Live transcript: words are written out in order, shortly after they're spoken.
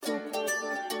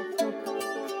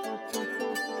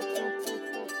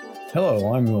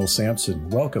Hello, I'm Will Sampson.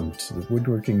 Welcome to the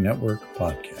Woodworking Network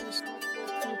podcast.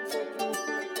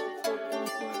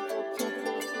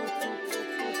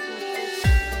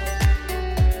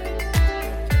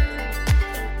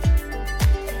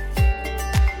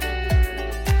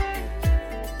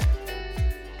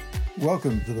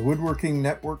 Welcome to the Woodworking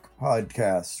Network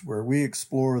podcast, where we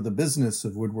explore the business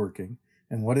of woodworking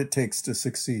and what it takes to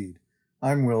succeed.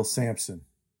 I'm Will Sampson.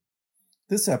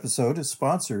 This episode is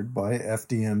sponsored by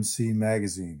FDMC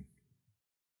Magazine.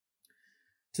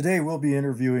 Today we'll be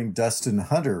interviewing Dustin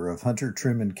Hunter of Hunter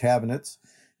Trim & Cabinets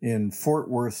in Fort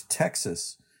Worth,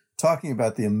 Texas, talking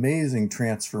about the amazing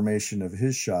transformation of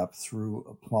his shop through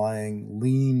applying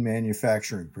lean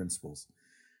manufacturing principles.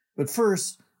 But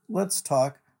first, let's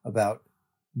talk about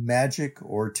magic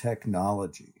or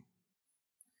technology.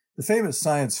 The famous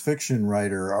science fiction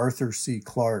writer Arthur C.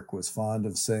 Clarke was fond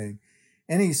of saying,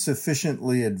 "Any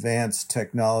sufficiently advanced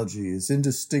technology is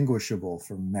indistinguishable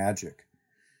from magic."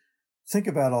 Think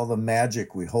about all the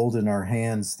magic we hold in our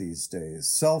hands these days.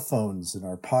 Cell phones in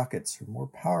our pockets are more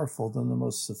powerful than the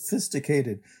most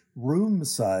sophisticated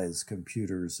room-size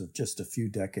computers of just a few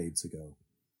decades ago.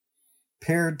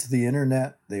 Paired to the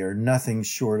internet, they are nothing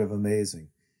short of amazing.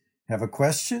 Have a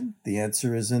question? The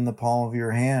answer is in the palm of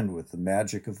your hand with the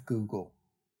magic of Google.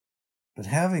 But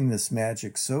having this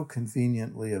magic so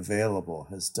conveniently available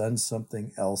has done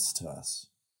something else to us.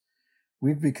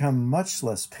 We've become much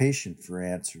less patient for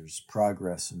answers,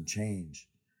 progress, and change.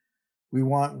 We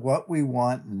want what we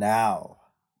want now.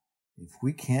 If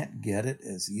we can't get it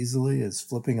as easily as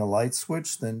flipping a light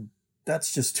switch, then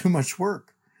that's just too much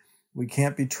work. We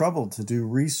can't be troubled to do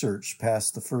research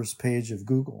past the first page of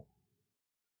Google.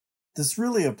 This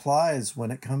really applies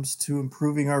when it comes to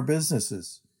improving our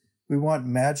businesses. We want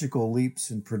magical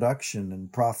leaps in production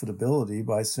and profitability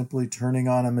by simply turning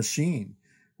on a machine,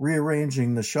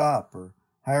 rearranging the shop, or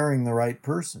hiring the right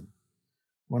person.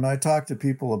 When I talk to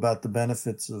people about the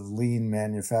benefits of lean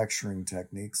manufacturing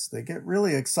techniques, they get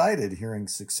really excited hearing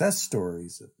success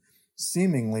stories of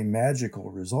seemingly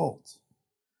magical results.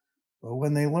 But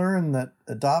when they learn that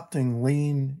adopting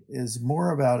lean is more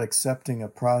about accepting a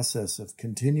process of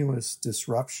continuous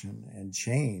disruption and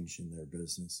change in their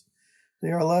business,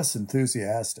 they are less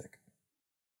enthusiastic.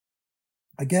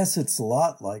 I guess it's a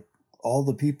lot like all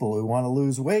the people who want to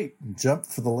lose weight and jump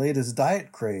for the latest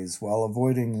diet craze while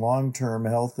avoiding long-term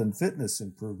health and fitness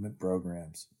improvement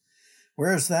programs.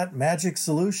 Where's that magic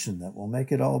solution that will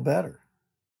make it all better?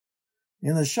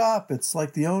 In the shop, it's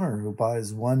like the owner who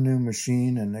buys one new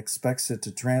machine and expects it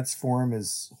to transform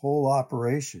his whole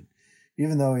operation,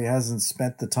 even though he hasn't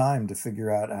spent the time to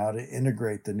figure out how to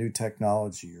integrate the new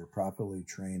technology or properly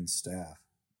trained staff.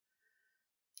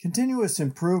 Continuous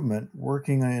improvement,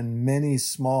 working in many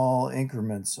small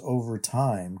increments over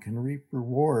time, can reap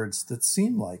rewards that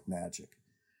seem like magic.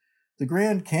 The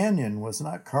Grand Canyon was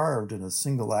not carved in a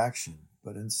single action,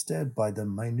 but instead by the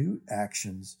minute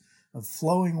actions of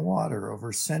flowing water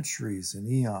over centuries and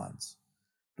eons.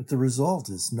 But the result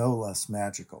is no less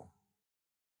magical.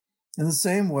 In the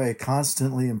same way,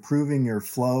 constantly improving your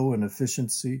flow and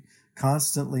efficiency,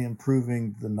 constantly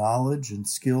improving the knowledge and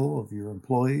skill of your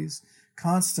employees,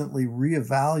 constantly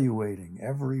reevaluating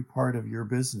every part of your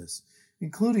business,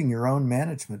 including your own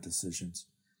management decisions,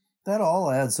 that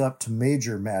all adds up to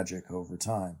major magic over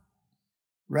time.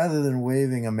 Rather than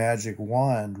waving a magic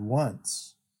wand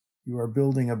once, you are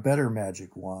building a better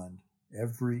magic wand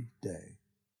every day.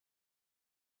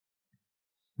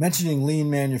 Mentioning lean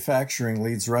manufacturing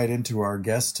leads right into our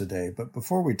guest today, but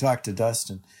before we talk to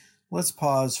Dustin, let's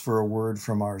pause for a word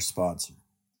from our sponsor.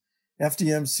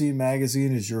 FDMC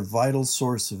Magazine is your vital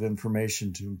source of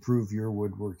information to improve your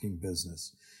woodworking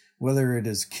business. Whether it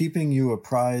is keeping you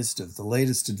apprised of the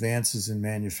latest advances in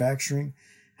manufacturing,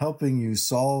 helping you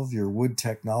solve your wood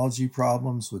technology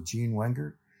problems with Gene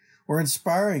Wengert, or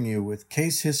inspiring you with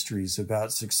case histories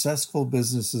about successful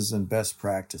businesses and best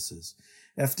practices,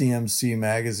 FDMC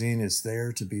Magazine is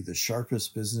there to be the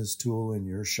sharpest business tool in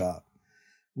your shop.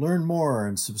 Learn more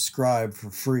and subscribe for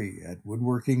free at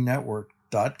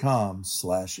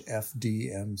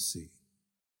woodworkingnetwork.com/FDMC.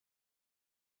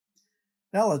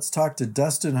 Now let's talk to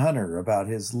Dustin Hunter about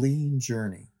his lean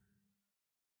journey.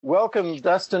 Welcome,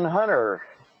 Dustin Hunter.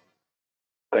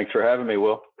 Thanks for having me,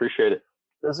 Will. Appreciate it.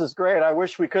 This is great. I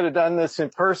wish we could have done this in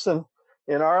person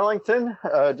in Arlington,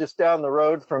 just down the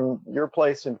road from your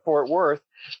place in Fort Worth.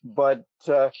 But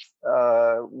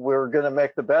we're going to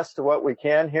make the best of what we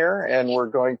can here, and we're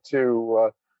going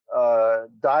to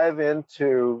dive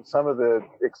into some of the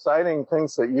exciting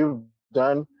things that you've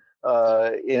done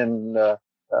in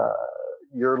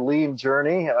your lean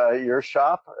journey, your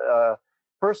shop.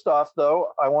 First off,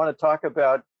 though, I want to talk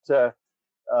about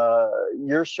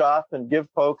your shop and give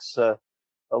folks a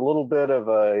little bit of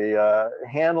a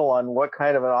handle on what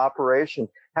kind of an operation.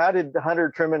 How did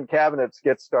Hunter Trim and Cabinets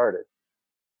get started?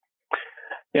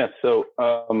 Yeah, so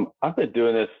I've been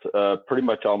doing this pretty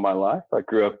much all my life. I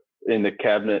grew up in the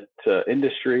cabinet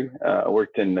industry. I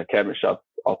worked in the cabinet shop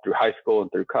all through high school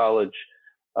and through college.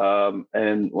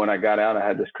 And when I got out, I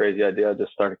had this crazy idea. I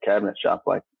just started a cabinet shop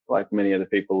like many of the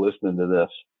people listening to this.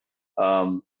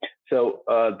 So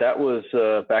that was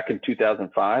back in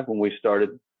 2005 when we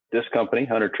started this company,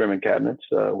 Hunter Trim and Cabinets.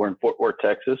 We're in Fort Worth,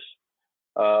 Texas.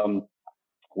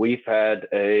 We've had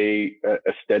a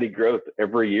steady growth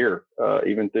every year,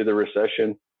 even through the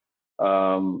recession,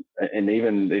 and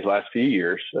even these last few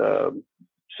years.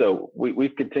 So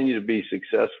we've continued to be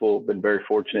successful, been very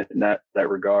fortunate in that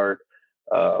regard.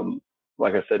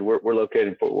 Like I said, we're located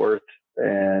in Fort Worth,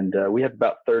 and we have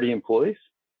about 30 employees.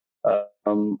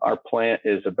 Our plant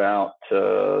is about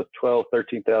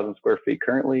 13,000 square feet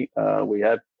currently. We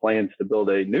have plans to build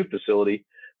a new facility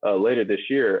later this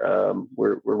year.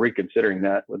 We're reconsidering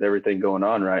that with everything going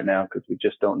on right now because we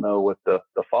just don't know what the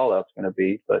fallout's going to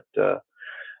be. But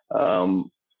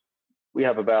we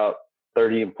have about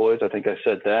 30 employees. I think I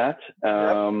said that.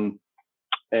 Yep.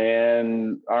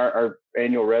 And our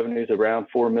annual revenue is around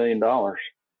 $4 million.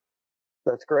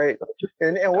 That's great.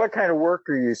 And what kind of work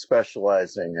are you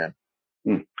specializing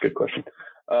in? Good question.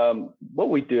 What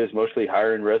we do is mostly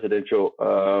higher-end residential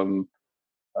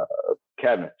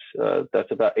cabinets.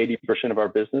 That's about 80% of our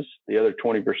business. The other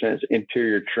 20% is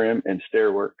interior trim and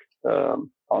stair work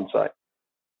on site.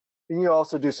 And you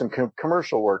also do some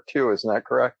commercial work too, isn't that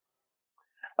correct?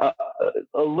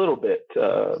 A little bit.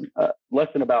 Less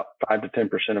than about 5 to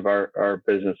 10% of our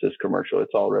business is commercial.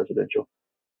 It's all residential.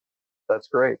 That's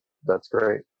great. That's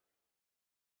great.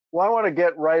 Well, I want to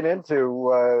get right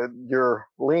into your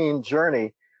lean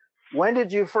journey. When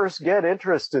did you first get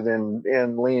interested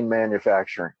in lean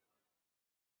manufacturing?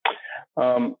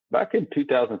 Back in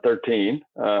 2013,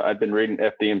 I'd been reading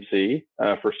FDMC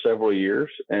for several years,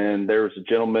 and there was a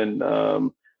gentleman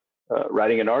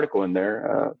writing an article in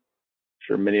there. I'm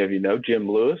sure many of you know Jim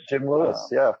Lewis. Jim Lewis,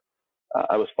 yeah.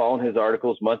 I was following his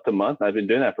articles month to month. I've been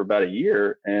doing that for about a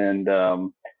year, and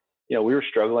we were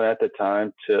struggling at the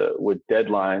time with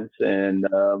deadlines, and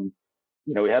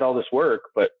we had all this work,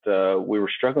 but we were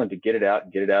struggling to get it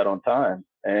out on time.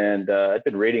 And I'd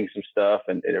been reading some stuff,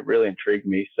 and it really intrigued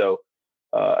me. So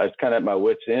I was kind of at my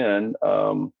wit's end,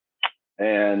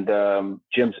 and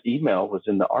Jim's email was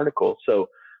in the article. So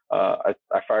I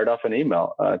fired off an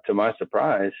email. To my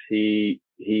surprise, he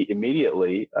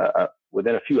immediately,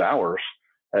 within a few hours,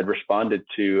 had responded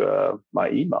to my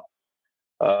email.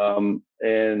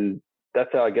 And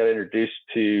that's how I got introduced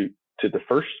to the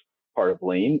first part of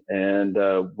lean. And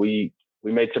we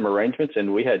made some arrangements,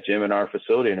 and we had Jim in our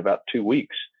facility in about 2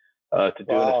 weeks to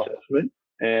do an assessment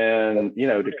and,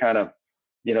 to kind of,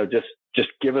 just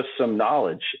give us some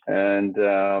knowledge. And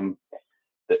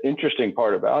the interesting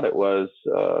part about it was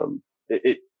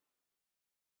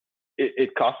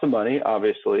it cost some money,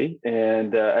 obviously.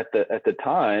 And at the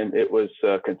time, it was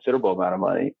a considerable amount of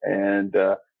money. And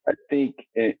I think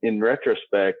in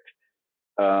retrospect,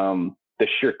 the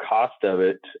sheer cost of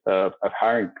it, of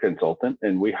hiring a consultant,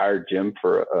 and we hired Jim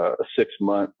for a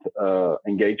 6-month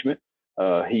engagement.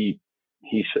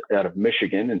 He's out of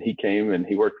Michigan, and he came and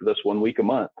he worked with us 1 week a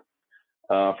month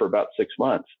for about 6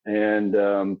 months. And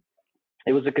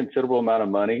it was a considerable amount of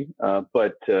money,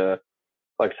 but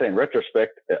like I say, in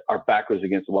retrospect, our back was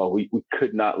against the wall. We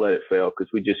could not let it fail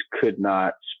because we just could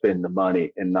not spend the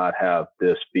money and not have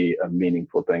this be a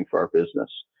meaningful thing for our business.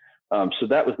 So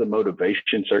that was the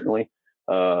motivation, certainly.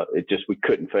 We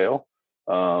couldn't fail.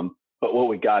 But what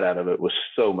we got out of it was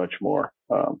so much more,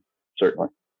 certainly.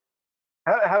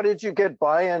 How did you get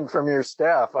buy-in from your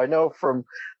staff? I know from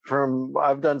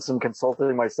I've done some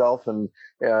consulting myself and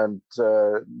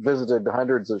visited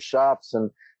hundreds of shops,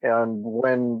 and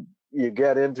when you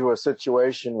get into a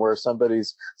situation where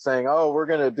somebody's saying, "Oh, we're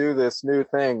going to do this new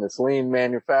thing, this lean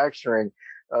manufacturing,"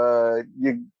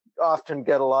 you often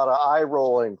get a lot of eye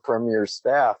rolling from your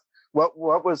staff. What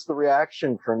was the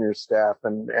reaction from your staff,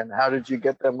 and how did you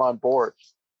get them on board?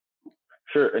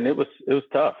 Sure, and it was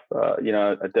tough. I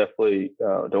definitely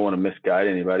don't want to misguide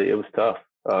anybody. It was tough.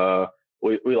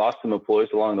 We lost some employees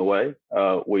along the way.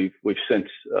 We've since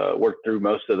worked through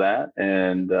most of that,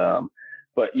 and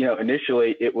but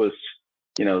initially it was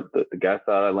the guy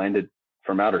thought I landed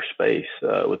from outer space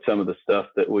with some of the stuff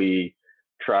that we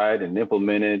tried and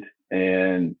implemented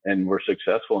and were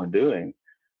successful in doing.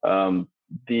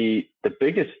 The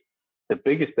biggest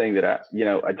thing that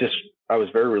I was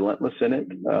very relentless in it,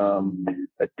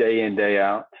 day in, day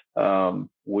out. I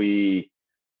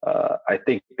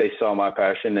think they saw my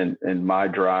passion and my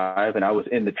drive, and I was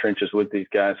in the trenches with these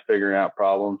guys, figuring out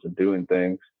problems and doing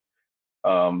things.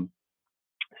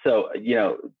 So,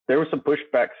 there was some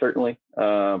pushback certainly,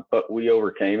 but we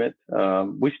overcame it.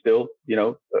 We still,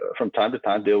 from time to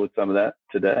time deal with some of that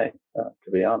today,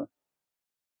 to be honest.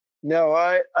 No,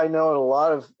 I know in a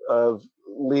lot of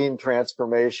lean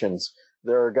transformations,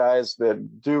 there are guys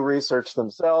that do research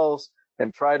themselves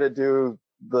and try to do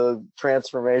the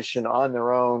transformation on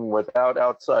their own without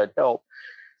outside help.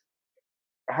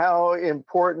 How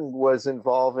important was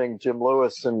involving Jim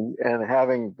Lewis and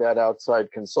having that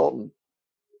outside consultant?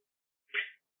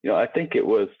 I think it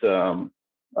was,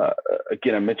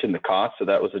 again, I mentioned the cost, so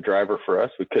that was a driver for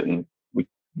us. We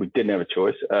didn't have a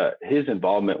choice. His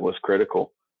involvement was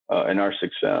critical in our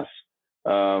success.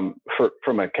 From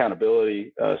an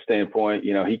accountability standpoint,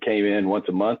 he came in once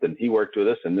a month and he worked with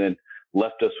us and then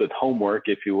left us with homework,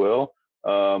 if you will.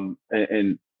 And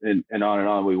on and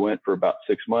on we went for about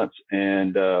 6 months.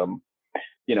 And, to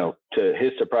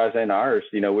his surprise and ours,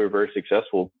 we were very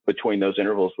successful between those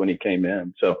intervals when he came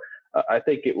in. So I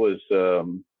think it was,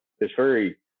 it's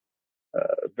very,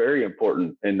 very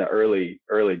important in the early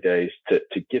days to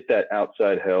get that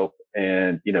outside help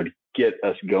and, to get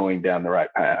us going down the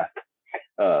right path.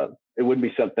 It wouldn't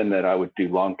be something that I would do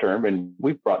long term. And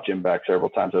we've brought Jim back several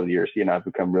times over the years. He and I have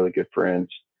become really good friends.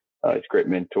 He's a great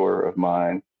mentor of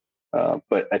mine.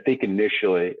 But I think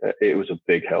initially it was a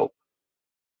big help.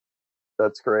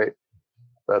 That's great.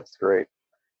 That's great.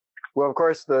 Well, of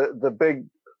course, the big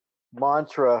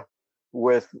mantra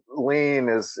with lean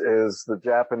is the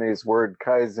Japanese word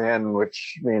kaizen,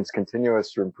 which means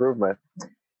continuous improvement.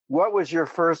 What was your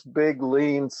first big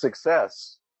lean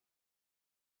success?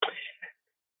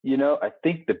 I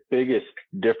think the biggest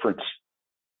difference,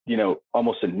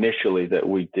 almost initially that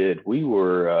we did, we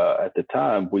were, at the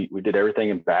time, we did everything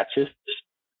in batches.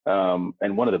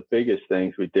 And one of the biggest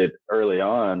things we did early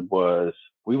on was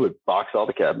we would box all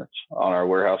the cabinets on our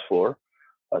warehouse floor.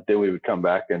 Then we would come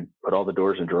back and put all the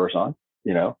doors and drawers on,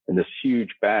 in this huge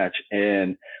batch.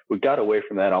 And we got away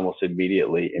from that almost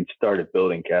immediately and started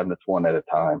building cabinets one at a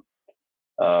time.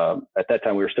 At that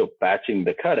time, we were still batching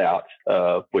the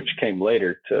cutouts, which came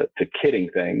later to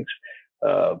kitting things.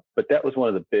 But that was one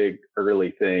of the big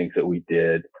early things that we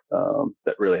did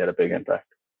that really had a big impact.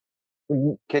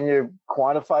 Can you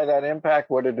quantify that impact?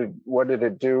 What did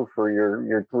it do for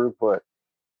your throughput?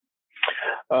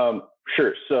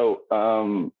 Sure. So,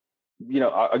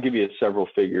 I'll give you several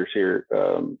figures here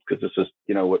because this is,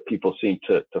 what people seem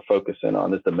to focus in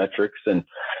on is the metrics. And,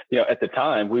 at the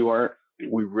time we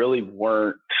really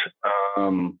weren't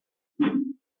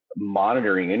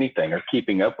monitoring anything or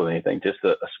keeping up with anything, just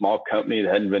a small company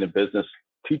that hadn't been in business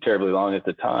too terribly long at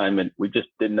the time. And we just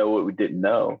didn't know what we didn't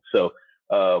know. So,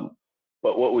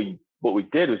 but what we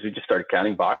did was we just started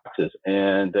counting boxes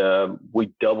and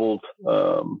we doubled.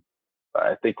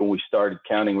 I think when we started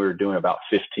counting, we were doing about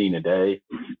 15 a day,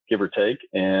 give or take.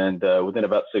 And within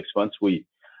about 6 months, we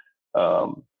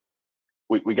got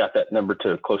that number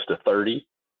to close to 30.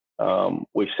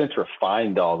 We've since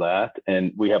refined all that,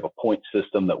 and we have a point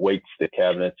system that weights the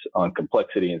cabinets on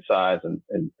complexity and size and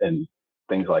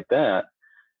things like that.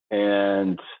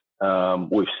 And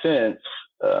we've since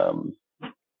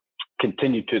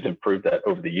continued to improve that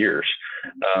over the years.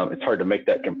 It's hard to make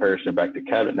that comparison back to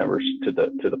cabinet numbers to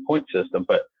the point system,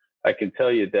 but I can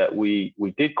tell you that we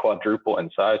did quadruple in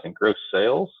size and gross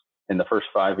sales in the first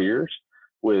 5 years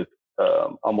with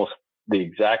almost the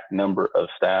exact number of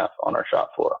staff on our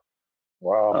shop floor.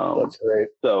 Wow, that's great.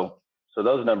 So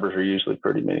those numbers are usually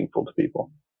pretty meaningful to people.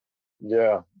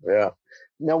 Yeah.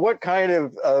 Now, what kind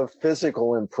of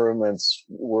physical improvements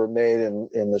were made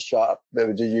in the shop?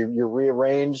 Did you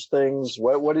rearrange things?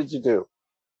 What did you do?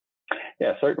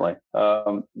 Yeah, certainly.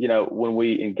 When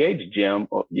we engaged Jim,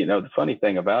 the funny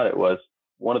thing about it was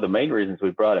one of the main reasons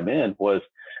we brought him in was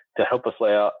to help us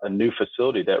lay out a new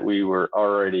facility that we were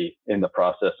already in the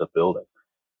process of building.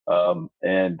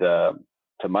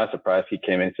 To my surprise, he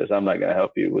came in and says, "I'm not going to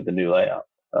help you with the new layout,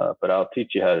 but I'll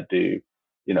teach you how to do,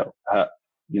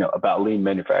 about lean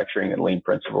manufacturing and lean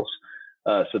principles."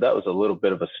 So that was a little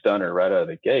bit of a stunner right out of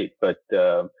the gate. But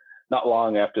not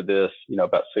long after this,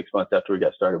 about 6 months after we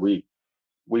got started, we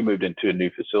moved into a new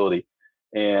facility,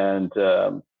 and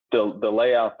the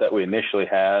layout that we initially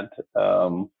had,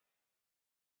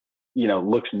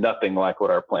 looks nothing like what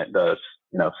our plant does,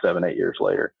 7-8 years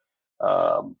later.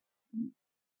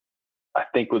 I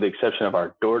think with the exception of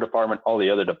our door department, all the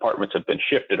other departments have been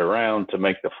shifted around to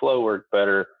make the flow work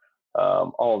better.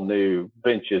 All new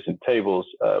benches and tables.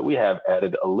 We have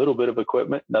added a little bit of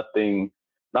equipment, nothing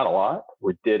not a lot.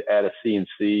 We did add a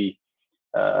CNC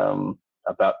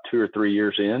about 2 or 3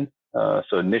 years in.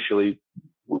 So initially,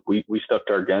 we stuck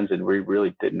to our guns and we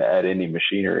really didn't add any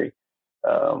machinery.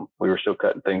 We were still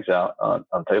cutting things out on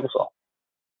table saw.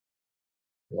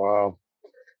 Wow.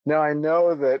 Now I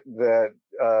know that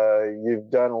you've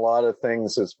done a lot of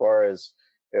things as far as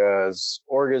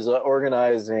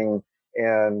organizing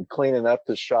and cleaning up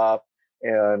the shop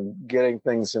and getting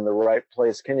things in the right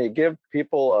place. Can you give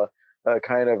people a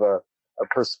kind of a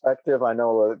perspective? I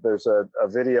know there's a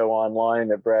video online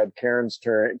that Brad Cairns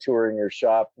touring your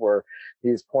shop where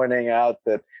he's pointing out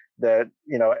that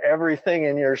everything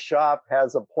in your shop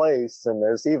has a place, and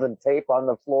there's even tape on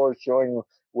the floor showing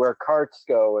where carts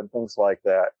go and things like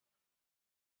that.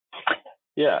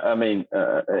 Yeah, I mean,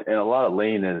 and a lot of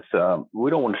lean is we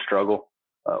don't want to struggle.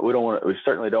 We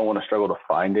certainly don't want to struggle to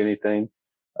find anything.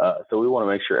 So we want to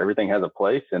make sure everything has a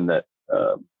place and that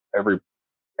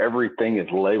everything is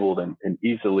labeled and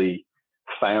easily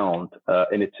found,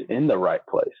 and it's in the right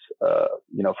place.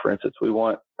 For instance, we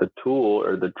want the tool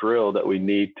or the drill that we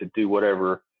need to do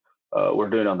whatever we're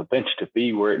doing on the bench to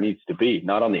be where it needs to be,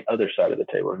 not on the other side of the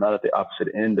table, not at the opposite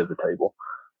end of the table.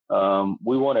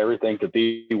 We want everything to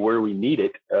be where we need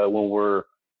it when we're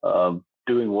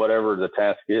doing whatever the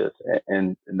task is.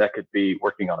 And that could be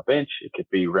working on a bench. It could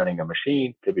be running a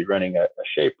machine. It could be running a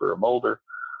shaper, a molder.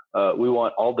 We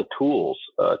want all the tools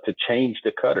to change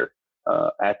the cutter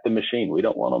at the machine. We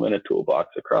don't want them in a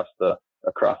toolbox across the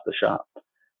shop.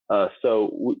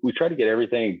 So we try to get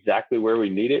everything exactly where we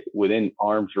need it, within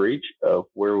arm's reach of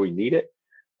where we need it,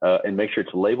 and make sure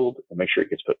it's labeled and make sure it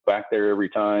gets put back there every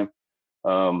time.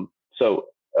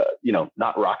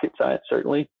 Not rocket science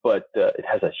certainly, but it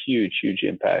has a huge, huge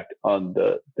impact on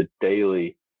the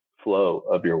daily flow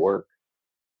of your work.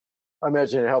 I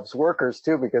imagine it helps workers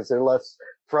too, because there are less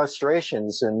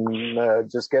frustrations in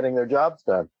just getting their jobs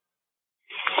done.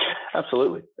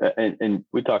 Absolutely. And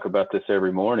we talk about this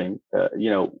every morning.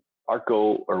 Our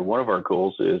goal, or one of our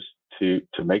goals, is to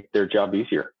make their job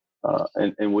easier.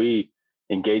 And we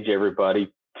engage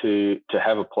everybody to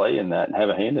have a play in that and have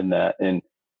a hand in that. And,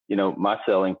 my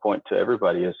selling point to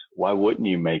everybody is, why wouldn't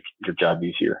you make your job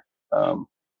easier? So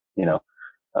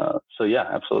yeah,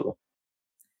 absolutely.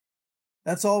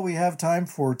 That's all we have time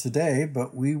for today,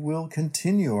 but we will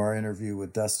continue our interview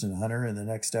with Dustin Hunter in the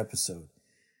next episode.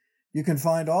 You can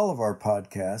find all of our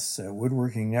podcasts at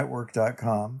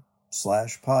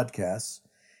woodworkingnetwork.com/podcasts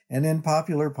and in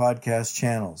popular podcast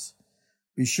channels.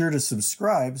 Be sure to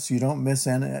subscribe so you don't miss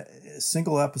a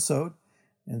single episode.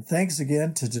 And thanks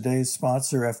again to today's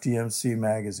sponsor, FDMC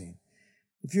Magazine.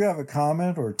 If you have a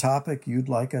comment or topic you'd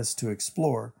like us to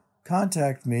explore,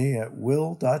 contact me at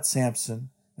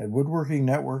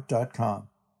will.sampson@woodworkingnetwork.com.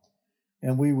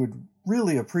 And we would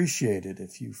really appreciate it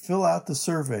if you fill out the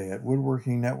survey at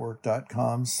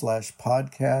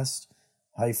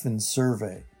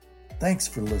woodworkingnetwork.com/podcast-survey. Thanks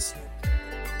for listening.